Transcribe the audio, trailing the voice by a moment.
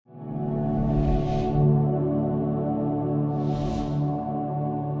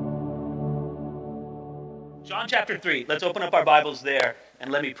John chapter 3. Let's open up our Bibles there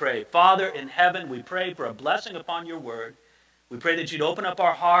and let me pray. Father in heaven, we pray for a blessing upon your word. We pray that you'd open up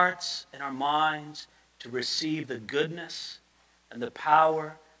our hearts and our minds to receive the goodness and the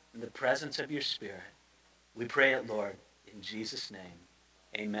power and the presence of your Spirit. We pray it, Lord, in Jesus' name.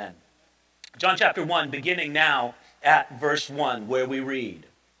 Amen. John chapter 1, beginning now at verse 1, where we read,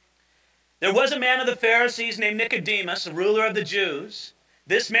 "There was a man of the Pharisees named Nicodemus, a ruler of the Jews.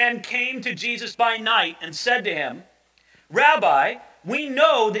 This man came to Jesus by night and said to him, 'Rabbi, we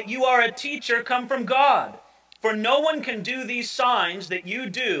know that you are a teacher come from God, for no one can do these signs that you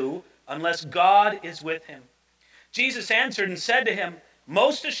do unless God is with him.' Jesus answered and said to him,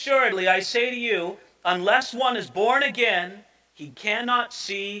 'Most assuredly I say to you, unless one is born again, he cannot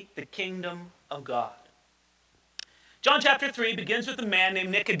see the kingdom of God.'" John chapter 3 begins with a man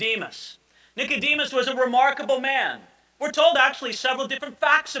named Nicodemus. Nicodemus was a remarkable man. We're told actually several different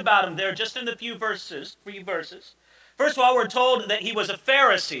facts about him there just in the few verses. First of all, we're told that he was a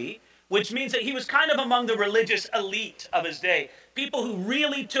Pharisee, which means that he was kind of among the religious elite of his day, people who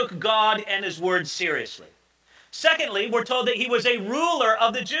really took God and his word seriously. Secondly, we're told that he was a ruler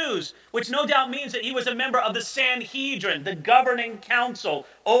of the Jews, which no doubt means that he was a member of the Sanhedrin, the governing council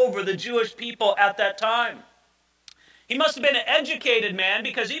over the Jewish people at that time. He must have been an educated man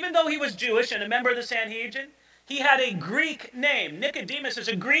because even though he was Jewish and a member of the Sanhedrin, he had a Greek name. Nicodemus is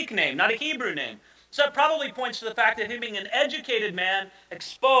a Greek name, not a Hebrew name. So it probably points to the fact that him being an educated man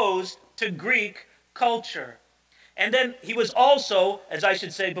exposed to Greek culture. And then he was also, as I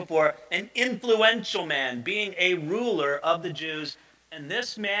should say before, an influential man, being a ruler of the Jews. And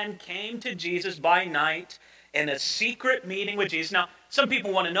this man came to Jesus by night in a secret meeting with Jesus. Now, some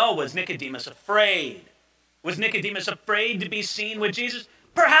people want to know, was Nicodemus afraid? Was Nicodemus afraid to be seen with Jesus?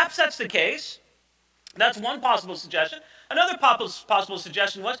 Perhaps that's the case. That's one possible suggestion. Another possible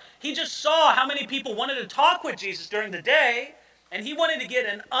suggestion was he just saw how many people wanted to talk with Jesus during the day, and he wanted to get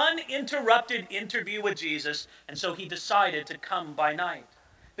an uninterrupted interview with Jesus, and so he decided to come by night.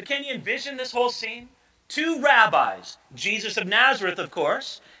 But can you envision this whole scene? Two rabbis, Jesus of Nazareth, of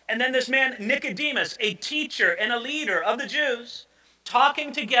course, and then this man Nicodemus, a teacher and a leader of the Jews,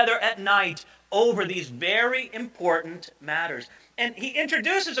 talking together at night over these very important matters. And he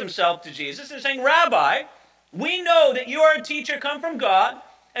introduces himself to Jesus and saying, "Rabbi, we know that you are a teacher come from God,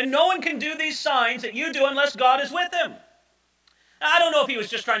 and no one can do these signs that you do unless God is with him." Now, I don't know if he was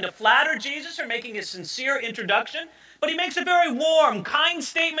just trying to flatter Jesus or making a sincere introduction, but he makes a very warm, kind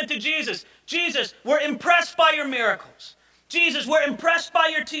statement to Jesus. "Jesus, we're impressed by your miracles. Jesus, we're impressed by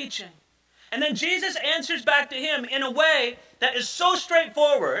your teaching." And then Jesus answers back to him in a way that is so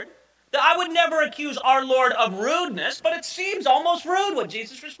straightforward that I would never accuse our Lord of rudeness, but it seems almost rude what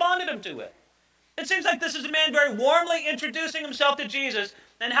Jesus responded him to it. It seems like this is a man very warmly introducing himself to Jesus.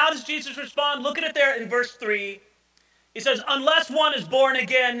 And how does Jesus respond? Look at it there in verse 3. He says, "Unless one is born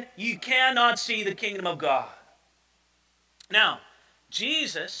again, you cannot see the kingdom of God." Now,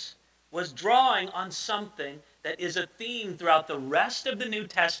 Jesus was drawing on something that is a theme throughout the rest of the New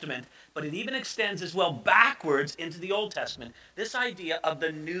Testament, but it even extends as well backwards into the Old Testament. This idea of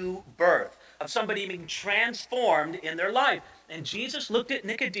the new birth, of somebody being transformed in their life. And Jesus looked at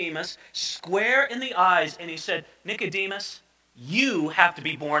Nicodemus square in the eyes and he said, "Nicodemus, you have to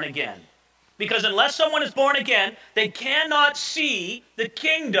be born again. Because unless someone is born again, they cannot see the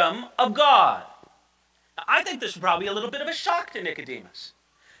kingdom of God." Now, I think this is probably a little bit of a shock to Nicodemus.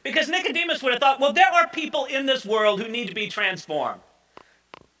 Because Nicodemus would have thought, well, there are people in this world who need to be transformed.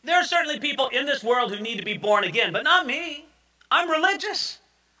 There are certainly people in this world who need to be born again, but not me. I'm religious.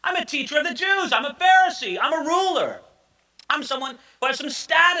 I'm a teacher of the Jews. I'm a Pharisee. I'm a ruler. I'm someone who has some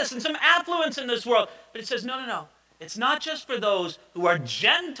status and some affluence in this world. But it says, no. It's not just for those who are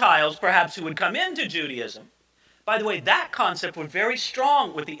Gentiles, perhaps, who would come into Judaism. By the way, that concept was very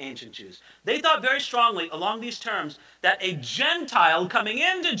strong with the ancient Jews. They thought very strongly along these terms that a Gentile coming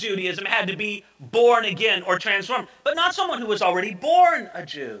into Judaism had to be born again or transformed, but not someone who was already born a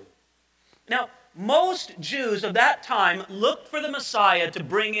Jew. Now, most Jews of that time looked for the Messiah to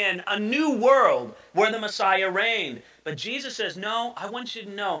bring in a new world where the Messiah reigned. But Jesus says, no, I want you to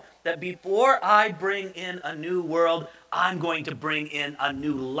know that before I bring in a new world, I'm going to bring in a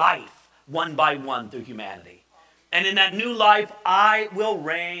new life, one by one through humanity. And in that new life, I will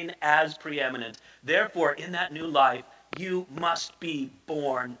reign as preeminent. Therefore, in that new life, you must be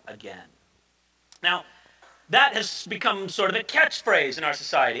born again. Now, that has become sort of a catchphrase in our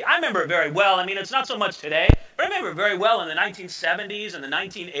society. I remember it very well. I mean, it's not so much today, but I remember it very well in the 1970s and the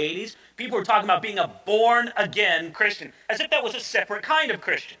 1980s. People were talking about being a born-again Christian, as if that was a separate kind of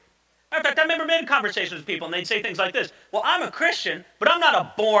Christian. In fact, I remember many conversations with people, and they'd say things like this: "Well, I'm a Christian, but I'm not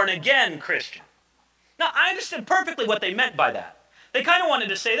a born-again Christian." Now, I understood perfectly what they meant by that. They kind of wanted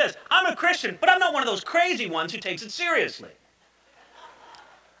to say this: I'm a Christian, but I'm not one of those crazy ones who takes it seriously.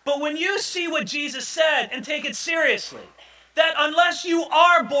 But when you see what Jesus said and take it seriously, that unless you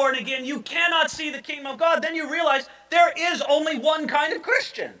are born again, you cannot see the kingdom of God, then you realize there is only one kind of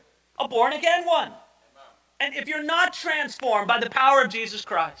Christian, a born again one. And if you're not transformed by the power of Jesus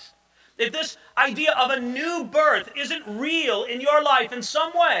Christ, if this idea of a new birth isn't real in your life in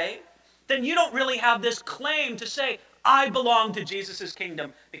some way, then you don't really have this claim to say, I belong to Jesus'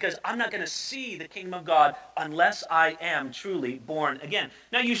 kingdom, because I'm not going to see the kingdom of God unless I am truly born again.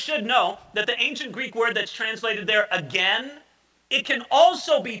 Now, you should know that the ancient Greek word that's translated there, again, it can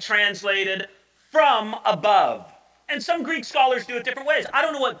also be translated from above. And some Greek scholars do it different ways. I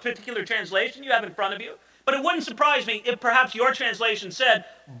don't know what particular translation you have in front of you, but it wouldn't surprise me if perhaps your translation said,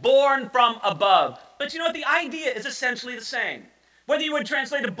 born from above. But you know what? The idea is essentially the same. Whether you would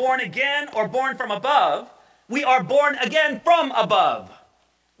translate it born again or born from above, we are born again from above.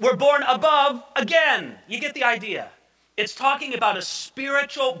 We're born above again. You get the idea. It's talking about a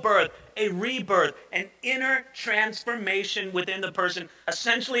spiritual birth, a rebirth, an inner transformation within the person.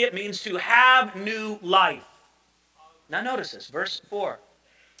 Essentially, it means to have new life. Now notice this, verse 4.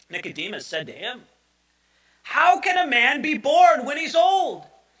 Nicodemus said to him, how can a man be born when he's old?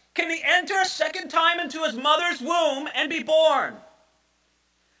 Can he enter a second time into his mother's womb and be born?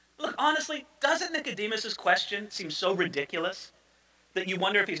 Look, honestly, doesn't Nicodemus' question seem so ridiculous that you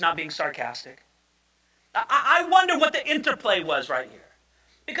wonder if he's not being sarcastic? I wonder what the interplay was right here.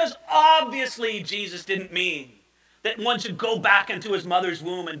 Because obviously Jesus didn't mean that one should go back into his mother's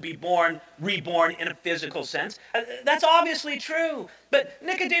womb and be born, reborn in a physical sense. That's obviously true. But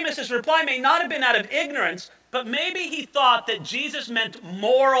Nicodemus' reply may not have been out of ignorance, but maybe he thought that Jesus meant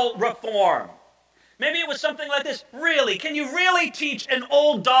moral reform. Maybe it was something like this: really, can you really teach an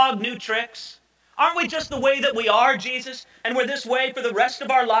old dog new tricks? Aren't we just the way that we are, Jesus, and we're this way for the rest of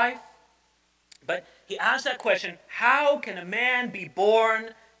our life? But he asked that question, how can a man be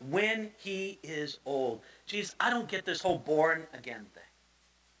born when he is old? Jesus, I don't get this whole born again thing.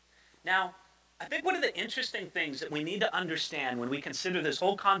 Now, I think one of the interesting things that we need to understand when we consider this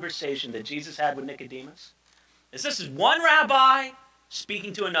whole conversation that Jesus had with Nicodemus is this is one rabbi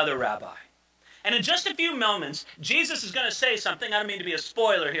speaking to another rabbi. And in just a few moments, Jesus is going to say something. I don't mean to be a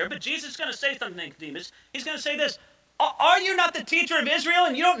spoiler here, but Jesus is going to say something to Nicodemus. He's going to say this: are you not the teacher of Israel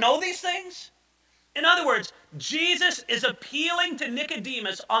and you don't know these things? In other words, Jesus is appealing to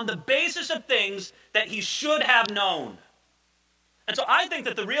Nicodemus on the basis of things that he should have known. And so I think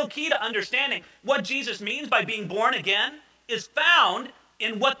that the real key to understanding what Jesus means by being born again is found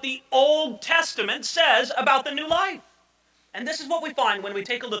in what the Old Testament says about the new life. And this is what we find when we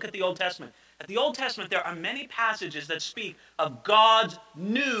take a look at the Old Testament. At the Old Testament, there are many passages that speak of God's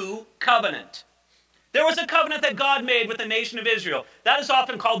new covenant. There was a covenant that God made with the nation of Israel. That is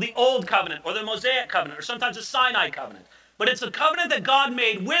often called the Old Covenant or the Mosaic Covenant or sometimes the Sinai Covenant. But it's a covenant that God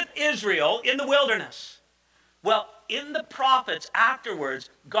made with Israel in the wilderness. Well, in the prophets afterwards,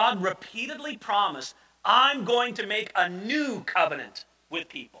 God repeatedly promised, I'm going to make a new covenant with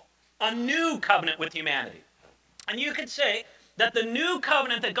people, a new covenant with humanity. And you could say that the new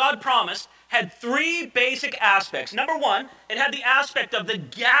covenant that God promised had three basic aspects. Number one, it had the aspect of the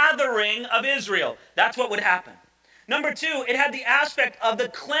gathering of Israel. That's what would happen. Number two, it had the aspect of the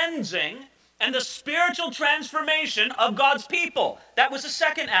cleansing and the spiritual transformation of God's people. That was the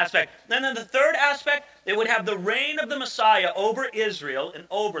second aspect. And then the third aspect, it would have the reign of the Messiah over Israel and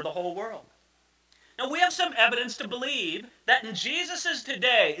over the whole world. Now, we have some evidence to believe that in Jesus'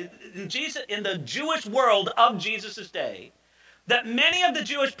 day, in the Jewish world of Jesus' day, that many of the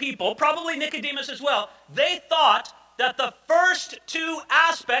Jewish people, probably Nicodemus as well, they thought that the first two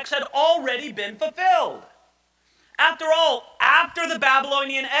aspects had already been fulfilled. After all, after the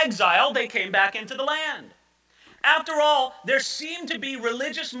Babylonian exile, they came back into the land. After all, there seemed to be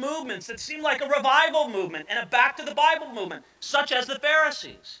religious movements that seemed like a revival movement and a back to the Bible movement, such as the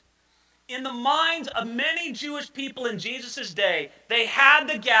Pharisees. In the minds of many Jewish people in Jesus' day, they had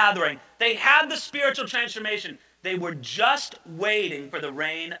the gathering, they had the spiritual transformation. They were just waiting for the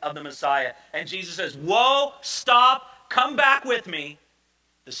reign of the Messiah. And Jesus says, whoa, stop, come back with me.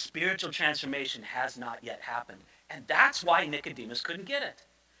 The spiritual transformation has not yet happened. And that's why Nicodemus couldn't get it.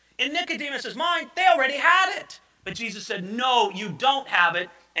 In Nicodemus' mind, they already had it. But Jesus said, no, you don't have it,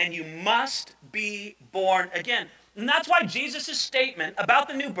 and you must be born again. And that's why Jesus' statement about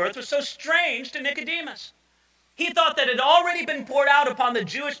the new birth was so strange to Nicodemus. He thought that it had already been poured out upon the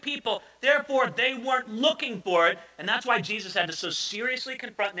Jewish people, therefore they weren't looking for it, and that's why Jesus had to so seriously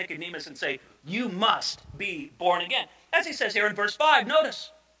confront Nicodemus and say, you must be born again. As he says here in verse 5, notice,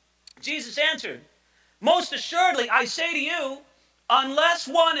 Jesus answered, Most assuredly, I say to you, unless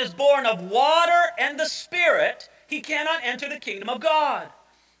one is born of water and the Spirit, he cannot enter the kingdom of God.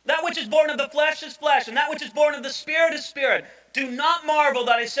 That which is born of the flesh is flesh, and that which is born of the Spirit is spirit. Do not marvel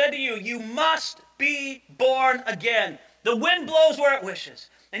that I said to you, you must be born again. The wind blows where it wishes,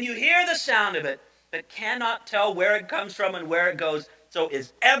 and you hear the sound of it, but cannot tell where it comes from and where it goes. So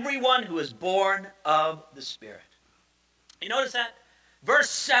is everyone who is born of the Spirit. You notice that? Verse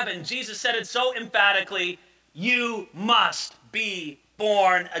 7, Jesus said it so emphatically, you must be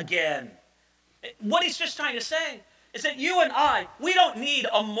born again. What he's just trying to say is that you and I, we don't need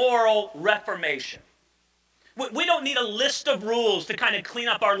a moral reformation. We don't need a list of rules to kind of clean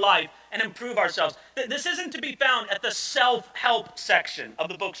up our life and improve ourselves. This isn't to be found at the self-help section of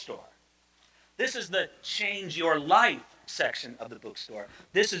the bookstore. This is the change your life section of the bookstore.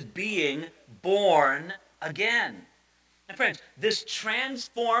 This is being born again. And friends, this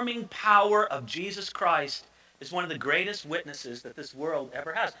transforming power of Jesus Christ is one of the greatest witnesses that this world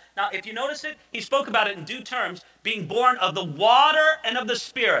ever has. Now, if you notice it, he spoke about it in due terms, being born of the water and of the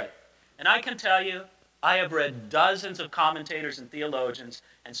Spirit. And I can tell you, I have read dozens of commentators and theologians,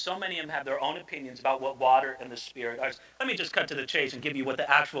 and so many of them have their own opinions about what water and the Spirit are. Let me just cut to the chase and give you what the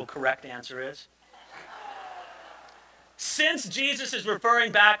actual correct answer is. Since Jesus is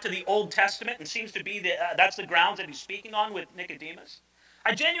referring back to the Old Testament and seems to be that's the grounds that he's speaking on with Nicodemus,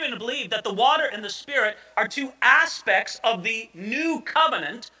 I genuinely believe that the water and the Spirit are two aspects of the new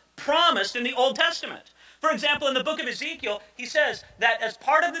covenant promised in the Old Testament. For example, in the book of Ezekiel, he says that as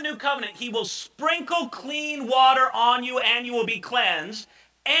part of the new covenant, he will sprinkle clean water on you and you will be cleansed,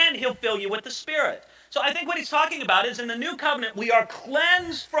 and he'll fill you with the Spirit. So I think what he's talking about is in the new covenant, we are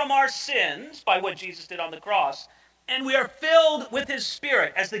cleansed from our sins by what Jesus did on the cross, and we are filled with his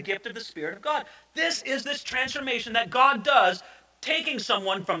Spirit as the gift of the Spirit of God. This is this transformation that God does, taking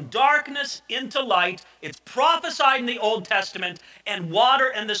someone from darkness into light. It's prophesied in the Old Testament, and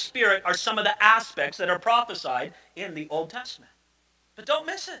water and the Spirit are some of the aspects that are prophesied in the Old Testament. But don't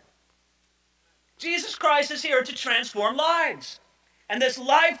miss it. Jesus Christ is here to transform lives. And this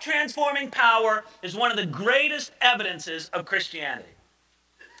life-transforming power is one of the greatest evidences of Christianity.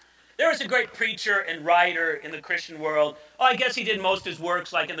 There was a great preacher and writer in the Christian world. Oh, I guess he did most of his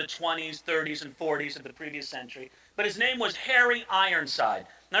works like in the 20s, 30s, and 40s of the previous century. But his name was Harry Ironside.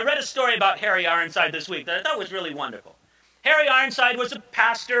 And I read a story about Harry Ironside this week that I thought was really wonderful. Harry Ironside was a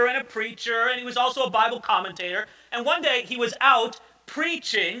pastor and a preacher, and he was also a Bible commentator. And one day he was out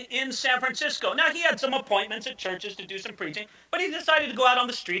preaching in San Francisco. Now, he had some appointments at churches to do some preaching, but he decided to go out on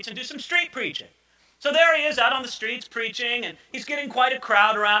the streets and do some street preaching. So there he is out on the streets preaching, and he's getting quite a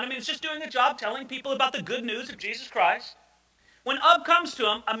crowd around him. He's just doing a job telling people about the good news of Jesus Christ. When up comes to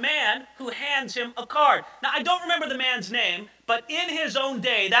him a man who hands him a card. Now, I don't remember the man's name, but in his own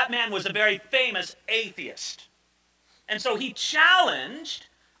day, that man was a very famous atheist. And so he challenged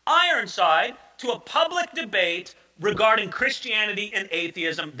Ironside to a public debate regarding Christianity and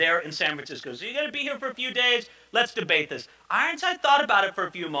atheism there in San Francisco. So you're going to be here for a few days. Let's debate this. Ironside thought about it for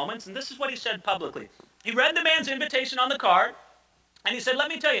a few moments, and this is what he said publicly. He read the man's invitation on the card, and he said, let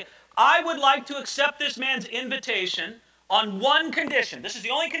me tell you, I would like to accept this man's invitation on one condition. This is the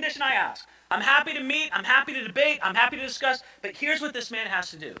only condition I ask. I'm happy to meet, I'm happy to debate, I'm happy to discuss, but here's what this man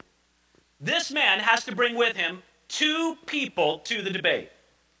has to do. This man has to bring with him 2 people to the debate.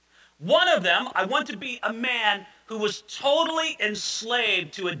 One of them, I want to be a man who was totally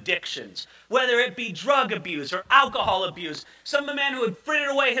enslaved to addictions, whether it be drug abuse or alcohol abuse. Some man who had frittered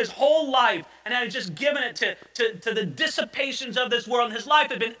away his whole life and had just given it to the dissipations of this world. And his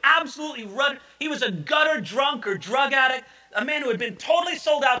life had been absolutely rutted. He was a gutter drunk or drug addict, a man who had been totally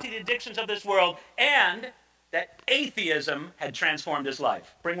sold out to the addictions of this world, and that atheism had transformed his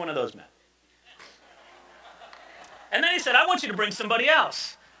life. Bring one of those men. And then he said, I want you to bring somebody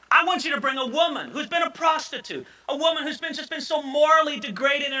else. I want you to bring a woman who's been a prostitute, a woman who's just been so morally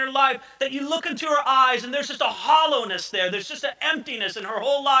degraded in her life that you look into her eyes and there's just a hollowness there. There's just an emptiness in her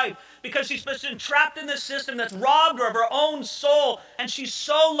whole life because she's been trapped in this system that's robbed her of her own soul, and she's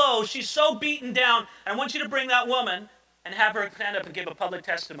so low, she's so beaten down. And I want you to bring that woman and have her stand up and give a public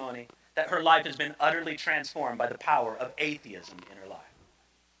testimony that her life has been utterly transformed by the power of atheism in her life.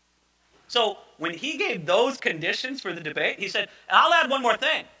 So when he gave those conditions for the debate, he said, I'll add one more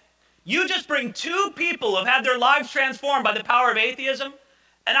thing. You just bring 2 people who have had their lives transformed by the power of atheism,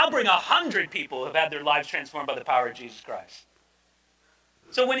 and I'll bring 100 people who have had their lives transformed by the power of Jesus Christ.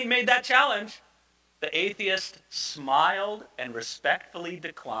 So when he made that challenge, the atheist smiled and respectfully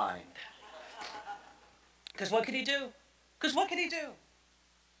declined. Because what could he do? Because what could he do?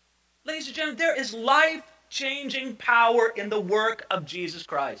 Ladies and gentlemen, there is life-changing power in the work of Jesus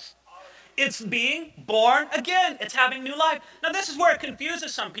Christ. It's being born again. It's having new life. Now, this is where it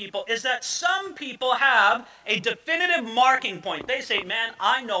confuses some people, is that some people have a definitive marking point. They say, man,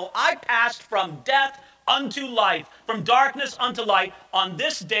 I know I passed from death unto life, from darkness unto light on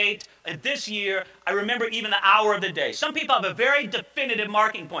this date, at this year. I remember even the hour of the day. Some people have a very definitive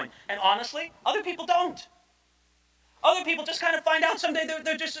marking point. And honestly, other people don't. Other people just kind of find out someday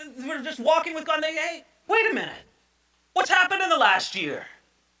they're just walking with God and they, hey, wait a minute. What's happened in the last year?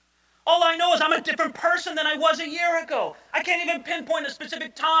 All I know is I'm a different person than I was a year ago. I can't even pinpoint a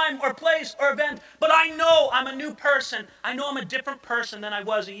specific time or place or event, but I know I'm a new person. I know I'm a different person than I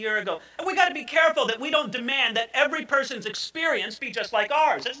was a year ago. And we got to be careful that we don't demand that every person's experience be just like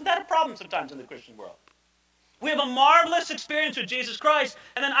ours. Isn't that a problem sometimes in the Christian world? We have a marvelous experience with Jesus Christ,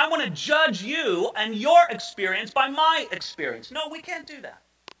 and then I want to judge you and your experience by my experience. No, we can't do that.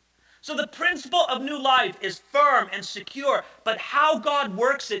 So the principle of new life is firm and secure, but how God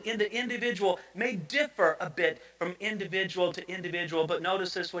works it in the individual may differ a bit from individual to individual. But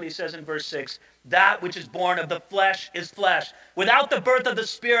notice this, what he says in verse 6. That which is born of the flesh is flesh. Without the birth of the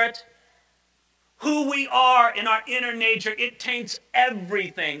Spirit, who we are in our inner nature, it taints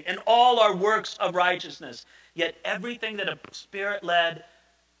everything and all our works of righteousness. Yet everything that a Spirit-led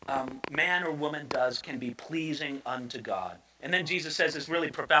man or woman does can be pleasing unto God. And then Jesus says this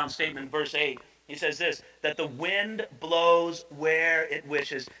really profound statement in verse 8. He says this, that the wind blows where it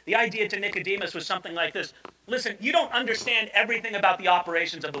wishes. The idea to Nicodemus was something like this. Listen, you don't understand everything about the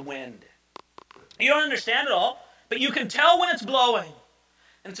operations of the wind. You don't understand it all, but you can tell when it's blowing.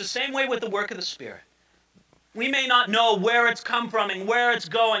 And it's the same way with the work of the Spirit. We may not know where it's come from and where it's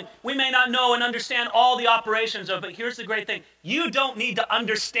going. We may not know and understand all the operations of it, but here's the great thing. You don't need to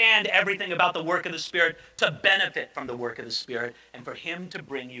understand everything about the work of the Spirit to benefit from the work of the Spirit and for Him to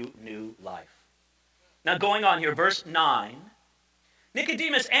bring you new life. Now going on here, verse 9.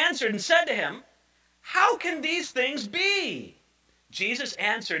 Nicodemus answered and said to him, how can these things be? Jesus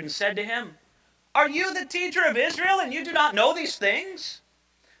answered and said to him, are you the teacher of Israel and you do not know these things?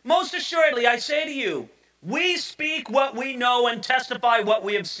 Most assuredly, I say to you, we speak what we know and testify what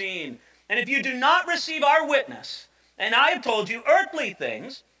we have seen. And if you do not receive our witness, and I have told you earthly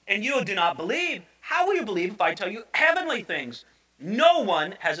things, and you do not believe, how will you believe if I tell you heavenly things? No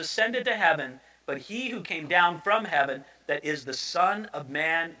one has ascended to heaven, but he who came down from heaven, that is the Son of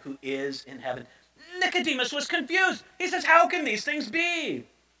Man who is in heaven. Nicodemus was confused. He says, how can these things be?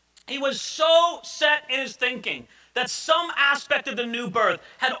 He was so set in his thinking that some aspect of the new birth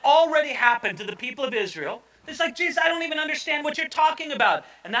had already happened to the people of Israel. It's like, Jesus, I don't even understand what you're talking about.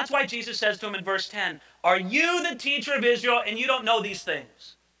 And that's why Jesus says to him in verse 10, are you the teacher of Israel and you don't know these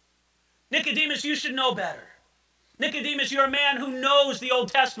things? Nicodemus, you should know better. Nicodemus, you're a man who knows the Old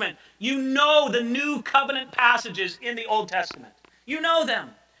Testament. You know the new covenant passages in the Old Testament. You know them.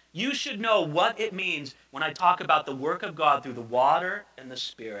 You should know what it means when I talk about the work of God through the water and the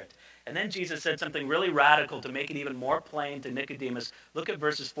Spirit. And then Jesus said something really radical to make it even more plain to Nicodemus. Look at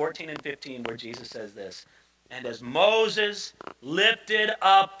verses 14 and 15 where Jesus says this. And as Moses lifted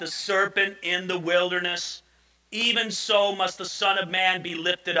up the serpent in the wilderness, even so must the Son of Man be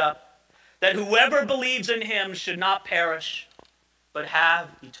lifted up, that whoever believes in him should not perish, but have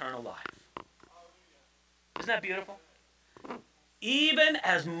eternal life. Isn't that beautiful? Even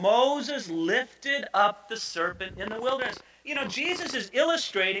as Moses lifted up the serpent in the wilderness. You know, Jesus is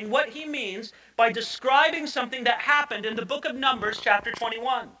illustrating what he means by describing something that happened in the book of Numbers chapter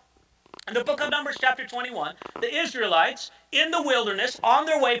 21. In the book of Numbers chapter 21, the Israelites in the wilderness on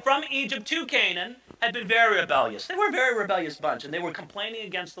their way from Egypt to Canaan had been very rebellious. They were a very rebellious bunch and they were complaining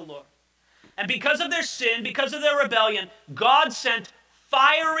against the Lord. And because of their sin, because of their rebellion, God sent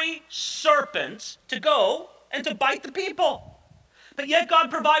fiery serpents to go and to bite the people. But yet God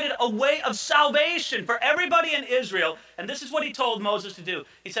provided a way of salvation for everybody in Israel. And this is what he told Moses to do.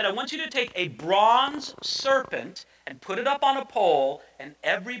 He said, I want you to take a bronze serpent and put it up on a pole, and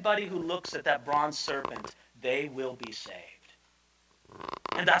everybody who looks at that bronze serpent, they will be saved.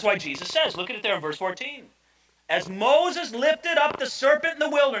 And that's why Jesus says, look at it there in verse 14. As Moses lifted up the serpent in the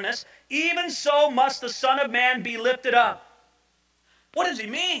wilderness, even so must the Son of Man be lifted up. What does he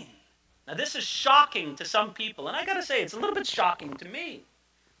mean? Now this is shocking to some people, and I got to say it's a little bit shocking to me,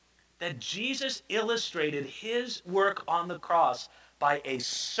 that Jesus illustrated his work on the cross by a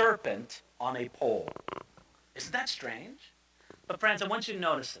serpent on a pole. Isn't that strange? But friends, I want you to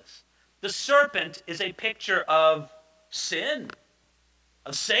notice this. The serpent is a picture of sin,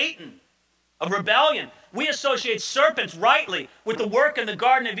 of Satan, of rebellion. We associate serpents rightly with the work in the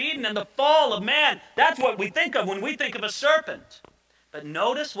Garden of Eden and the fall of man. That's what we think of when we think of a serpent. But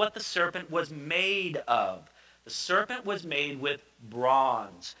notice what the serpent was made of. The serpent was made with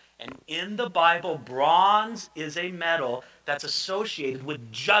bronze. And in the Bible, bronze is a metal that's associated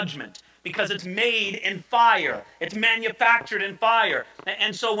with judgment because it's made in fire. It's manufactured in fire.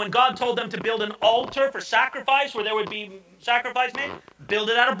 And so when God told them to build an altar for sacrifice where there would be sacrifice made, build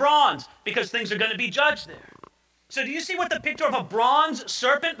it out of bronze because things are going to be judged there. So do you see what the picture of a bronze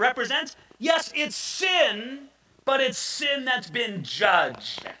serpent represents? Yes, it's sin, but it's sin that's been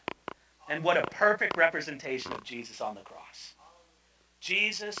judged. And what a perfect representation of Jesus on the cross.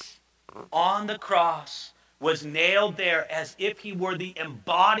 Jesus on the cross was nailed there as if he were the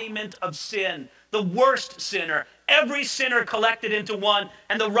embodiment of sin, the worst sinner, every sinner collected into one,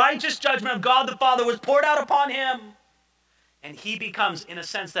 and the righteous judgment of God the Father was poured out upon him. And he becomes, in a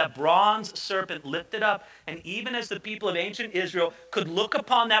sense, that bronze serpent lifted up. And even as the people of ancient Israel could look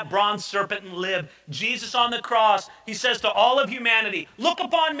upon that bronze serpent and live, Jesus on the cross, he says to all of humanity, look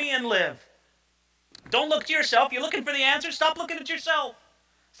upon me and live. Don't look to yourself. You're looking for the answer. Stop looking at yourself.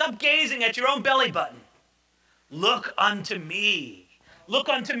 Stop gazing at your own belly button. Look unto me. Look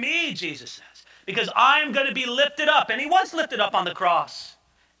unto me, Jesus says, because I'm going to be lifted up. And he was lifted up on the cross.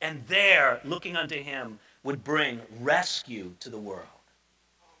 And there, looking unto him, would bring rescue to the world.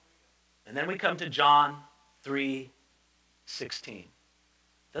 And then we come to John 3:16.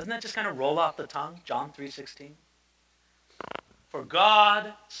 Doesn't that just kind of roll off the tongue? John 3:16. For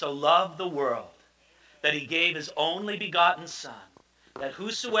God so loved the world that he gave his only begotten Son, that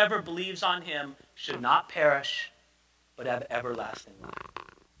whosoever believes on him should not perish, but have everlasting life.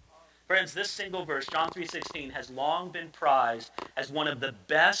 Friends, this single verse, John 3:16, has long been prized as one of the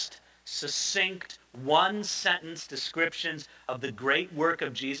best, succinct, one-sentence descriptions of the great work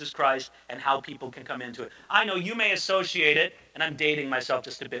of Jesus Christ and how people can come into it. I know you may associate it, and I'm dating myself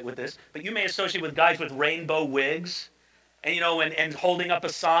just a bit with this, but you may associate with guys with rainbow wigs, and and holding up a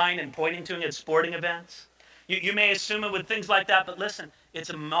sign and pointing to it at sporting events. You may assume it with things like that, but listen, it's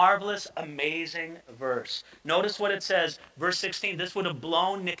a marvelous, amazing verse. Notice what it says, verse 16. This would have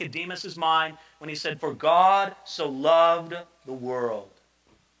blown Nicodemus' mind when he said, for God so loved the world.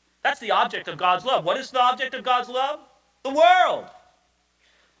 That's the object of God's love. What is the object of God's love? The world.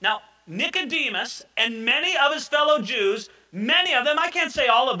 Now, Nicodemus and many of his fellow Jews, many of them, I can't say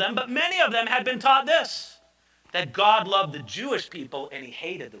all of them, but many of them had been taught this, that God loved the Jewish people and he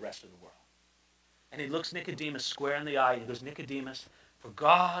hated the rest of the world. And he looks Nicodemus square in the eye and he goes, Nicodemus, for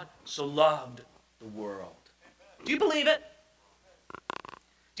God so loved the world. Do you believe it?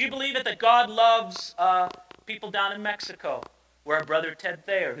 Do you believe it that God loves people down in Mexico, where our brother Ted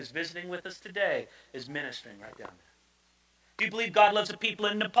Thayer, who's visiting with us today, is ministering right down there? Do you believe God loves the people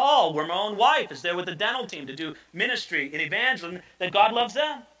in Nepal, where my own wife is there with the dental team to do ministry and evangelism, that God loves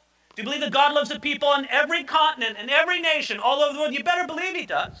them? Do you believe that God loves the people on every continent and every nation all over the world? You better believe he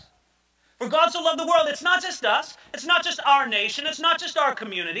does. For God so loved the world. It's not just us. It's not just our nation. It's not just our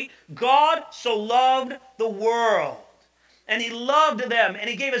community. God so loved the world. And he loved them. And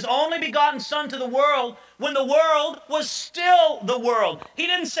he gave his only begotten Son to the world when the world was still the world. He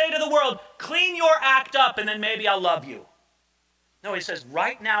didn't say to the world, clean your act up and then maybe I'll love you. No, he says,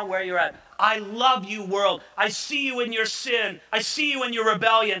 right now where you're at, I love you, world. I see you in your sin. I see you in your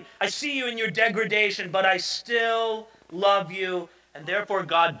rebellion. I see you in your degradation, but I still love you. And therefore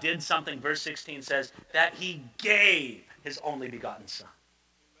God did something, verse 16 says, that he gave his only begotten Son.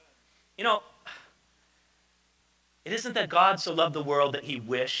 You know, it isn't that God so loved the world that he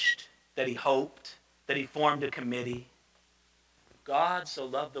wished, that he hoped, that he formed a committee. God so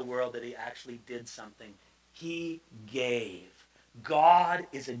loved the world that he actually did something. He gave. God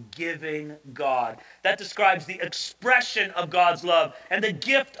is a giving God. That describes the expression of God's love and the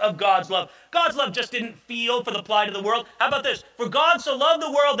gift of God's love. God's love just didn't feel for the plight of the world. How about this? For God so loved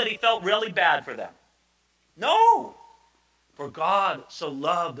the world that he felt really bad for them. No. For God so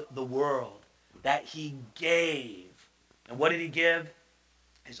loved the world that he gave. And what did he give?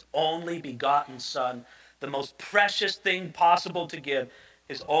 His only begotten Son. The most precious thing possible to give.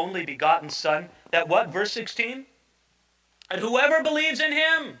 His only begotten Son. That what? Verse 16? And whoever believes in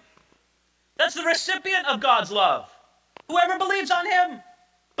him, that's the recipient of God's love. Whoever believes on him,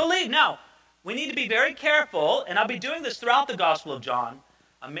 believe. Now, we need to be very careful, and I'll be doing this throughout the Gospel of John.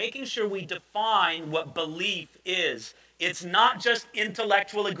 I'm making sure we define what belief is. It's not just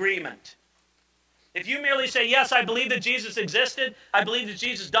intellectual agreement. If you merely say, yes, I believe that Jesus existed, I believe that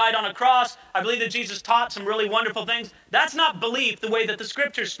Jesus died on a cross, I believe that Jesus taught some really wonderful things, that's not belief the way that the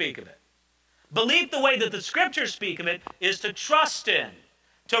Scriptures speak of it. Belief, the way that the Scriptures speak of it, is to trust in,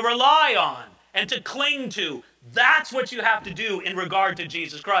 to rely on, and to cling to. That's what you have to do in regard to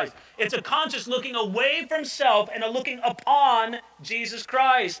Jesus Christ. It's a conscious looking away from self and a looking upon Jesus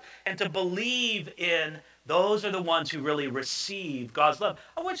Christ, and to believe in those are the ones who really receive God's love.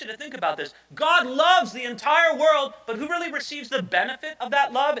 I want you to think about this. God loves the entire world, but who really receives the benefit of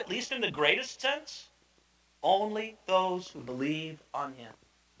that love, at least in the greatest sense? Only those who believe on him.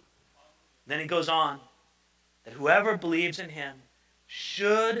 Then he goes on, that whoever believes in him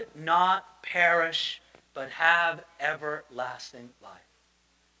should not perish, but have everlasting life.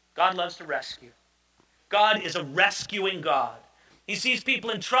 God loves to rescue. God is a rescuing God. He sees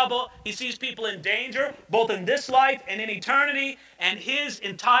people in trouble. He sees people in danger, both in this life and in eternity. And his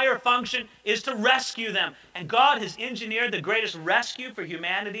entire function is to rescue them. And God has engineered the greatest rescue for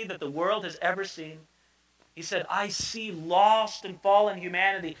humanity that the world has ever seen. He said, I see lost and fallen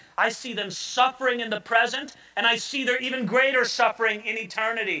humanity. I see them suffering in the present, and I see their even greater suffering in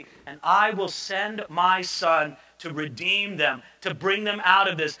eternity. And I will send my Son to redeem them, to bring them out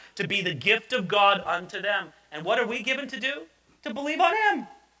of this, to be the gift of God unto them. And what are we given to do? To believe on him,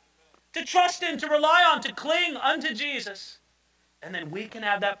 to trust him, to rely on, to cling unto Jesus. And then we can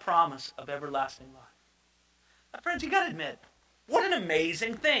have that promise of everlasting life. Now, friends, you got to admit, what an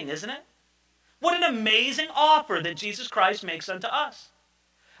amazing thing, isn't it? What an amazing offer that Jesus Christ makes unto us.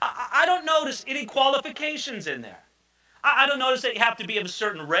 I don't notice any qualifications in there. I don't notice that you have to be of a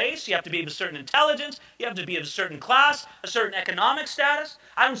certain race, you have to be of a certain intelligence, you have to be of a certain class, a certain economic status.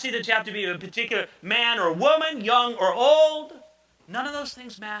 I don't see that you have to be of a particular man or woman, young or old. None of those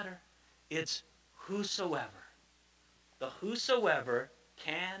things matter. It's whosoever. The whosoever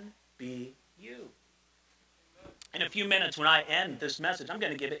can be you. In a few minutes, when I end this message, I'm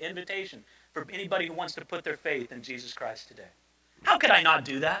going to give an invitation for anybody who wants to put their faith in Jesus Christ today. How could I not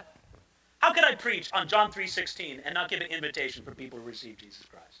do that? How could I preach on John 3:16 and not give an invitation for people to receive Jesus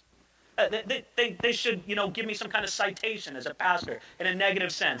Christ? They should, give me some kind of citation as a pastor in a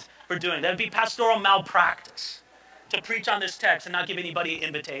negative sense for doing it. That would be pastoral malpractice to preach on this text and not give anybody an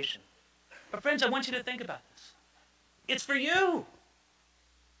invitation. But friends, I want you to think about this. It's for you.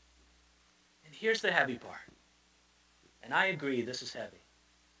 And here's the heavy part. And I agree, this is heavy.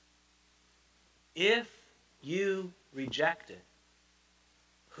 If you reject it,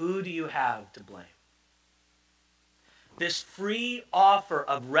 who do you have to blame? This free offer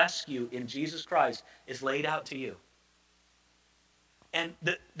of rescue in Jesus Christ is laid out to you. And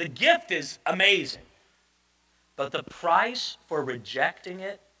the gift is amazing. But the price for rejecting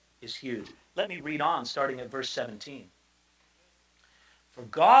it is huge. Let me read on, starting at verse 17. For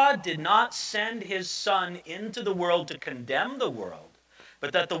God did not send his Son into the world to condemn the world,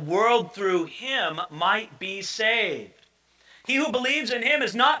 but that the world through him might be saved. He who believes in him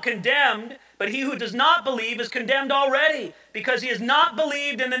is not condemned, but he who does not believe is condemned already, because he has not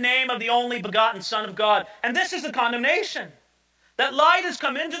believed in the name of the only begotten Son of God. And this is the condemnation, that light has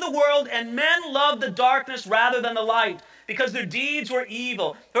come into the world, and men love the darkness rather than the light, because their deeds were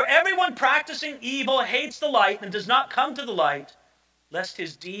evil. For everyone practicing evil hates the light and does not come to the light, lest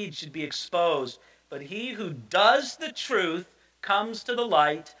his deeds should be exposed. But he who does the truth comes to the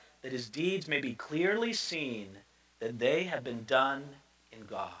light, that his deeds may be clearly seen, that they have been done in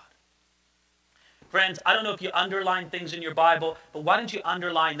God. Friends, I don't know if you underline things in your Bible, but why don't you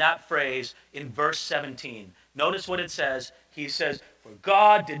underline that phrase in verse 17? Notice what it says. He says, for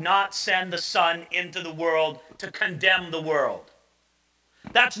God did not send the Son into the world to condemn the world.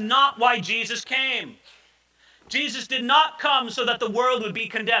 That's not why Jesus came. Jesus did not come so that the world would be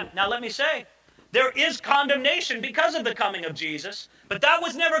condemned. Now let me say, there is condemnation because of the coming of Jesus, but that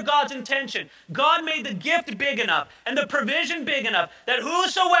was never God's intention. God made the gift big enough and the provision big enough that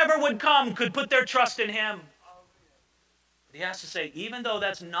whosoever would come could put their trust in him. But he has to say, even though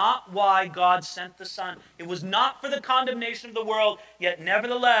that's not why God sent the Son, it was not for the condemnation of the world, yet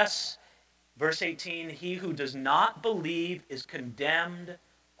nevertheless, verse 18, he who does not believe is condemned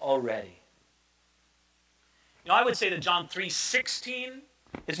already. I would say that John 3:16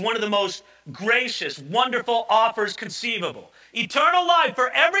 is one of the most gracious, wonderful offers conceivable. Eternal life for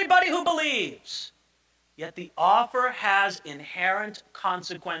everybody who believes. Yet the offer has inherent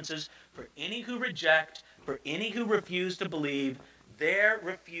consequences for any who reject, for any who refuse to believe. Their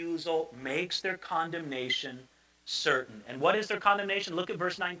refusal makes their condemnation certain. And what is their condemnation? Look at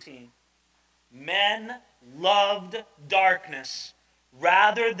verse 19. Men loved darkness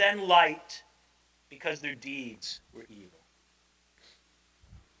rather than light, because their deeds were evil.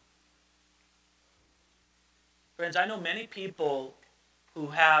 Friends, I know many people who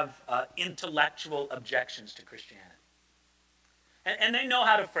have intellectual objections to Christianity. And they know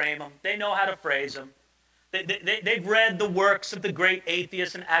how to frame them. They know how to phrase them. They've read the works of the great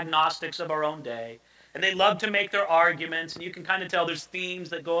atheists and agnostics of our own day. And they love to make their arguments. And you can kind of tell there's themes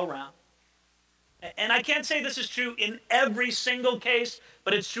that go around. And I can't say this is true in every single case,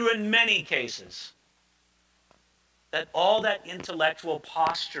 but it's true in many cases. that all that intellectual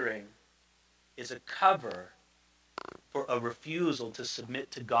posturing is a cover for a refusal to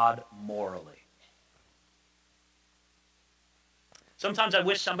submit to God morally. Sometimes I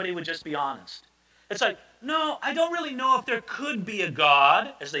wish somebody would just be honest. It's like, no, I don't really know if there could be a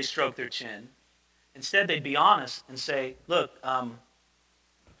God, as they stroke their chin. Instead, they'd be honest and say, look,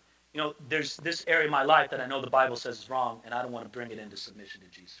 there's this area of my life that I know the Bible says is wrong, and I don't want to bring it into submission to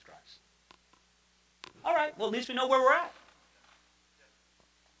Jesus Christ. All right, well, at least we know where we're at.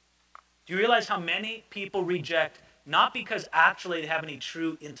 Do you realize how many people reject, not because actually they have any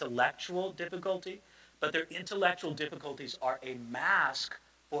true intellectual difficulty, but their intellectual difficulties are a mask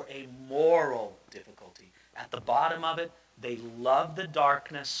for a moral difficulty. At the bottom of it, they love the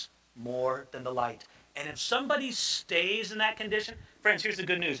darkness more than the light. And if somebody stays in that condition, friends, here's the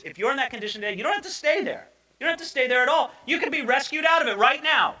good news. If you're in that condition today, you don't have to stay there. You don't have to stay there at all. You can be rescued out of it right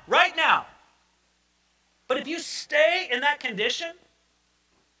now. Right now. But if you stay in that condition,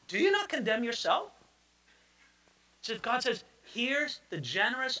 do you not condemn yourself? So if God says, here's the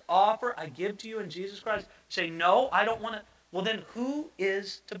generous offer I give to you in Jesus Christ, say, no, I don't want to. Well, then who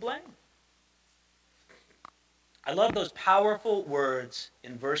is to blame? I love those powerful words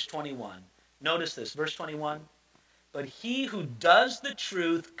in verse 21. Notice this, verse 21. But he who does the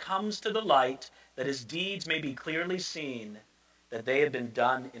truth comes to the light, that his deeds may be clearly seen, that they have been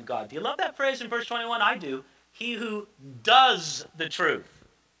done in God. Do you love that phrase in verse 21? I do. He who does the truth.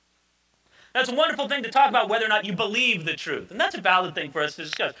 That's a wonderful thing to talk about whether or not you believe the truth. And that's a valid thing for us to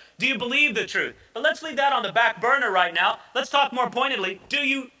discuss. Do you believe the truth? But let's leave that on the back burner right now. Let's talk more pointedly. Do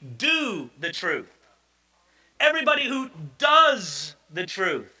you do the truth? Everybody who does the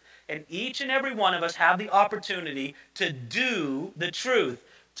truth. And each and every one of us have the opportunity to do the truth.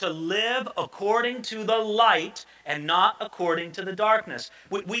 To live according to the light and not according to the darkness.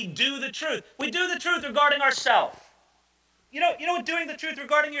 We do the truth. We do the truth regarding ourselves. You know what doing the truth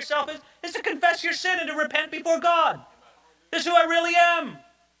regarding yourself is? Is to confess your sin and to repent before God. This is who I really am.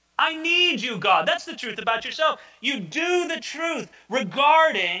 I need you, God. That's the truth about yourself. You do the truth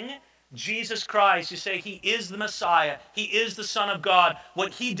regarding Jesus Christ. You say he is the Messiah. He is the Son of God.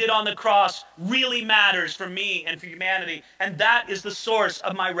 What he did on the cross really matters for me and for humanity. And that is the source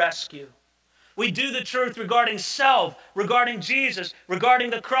of my rescue. We do the truth regarding self, regarding Jesus,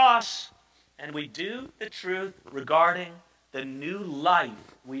 regarding the cross. And we do the truth regarding the new life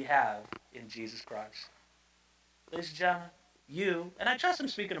we have in Jesus Christ. Ladies and gentlemen, you, and I trust I'm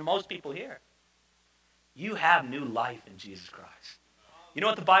speaking to most people here, you have new life in Jesus Christ. You know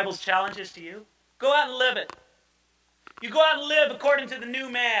what the Bible's challenge is to you? Go out and live it. You go out and live according to the new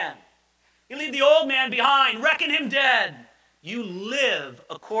man. You leave the old man behind, reckon him dead. You live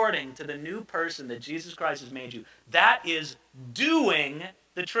according to the new person that Jesus Christ has made you. That is doing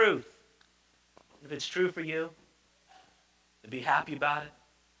the truth. If it's true for you, to be happy about it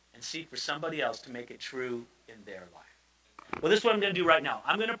and seek for somebody else to make it true in their life. Well, this is what I'm going to do right now.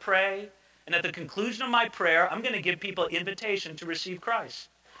 I'm going to pray, and at the conclusion of my prayer, I'm going to give people an invitation to receive Christ.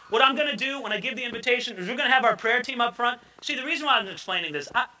 What I'm going to do when I give the invitation is we're going to have our prayer team up front. See, the reason why I'm explaining this,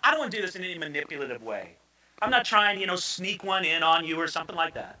 I don't want to do this in any manipulative way. I'm not trying to, sneak one in on you or something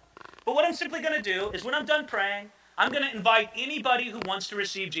like that. But what I'm simply going to do is when I'm done praying, I'm going to invite anybody who wants to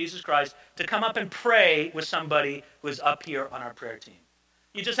receive Jesus Christ to come up and pray with somebody who is up here on our prayer team.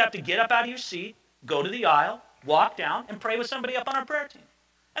 You just have to get up out of your seat, go to the aisle, walk down, and pray with somebody up on our prayer team.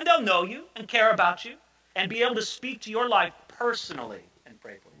 And they'll know you and care about you and be able to speak to your life personally and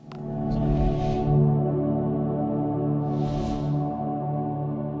pray for you.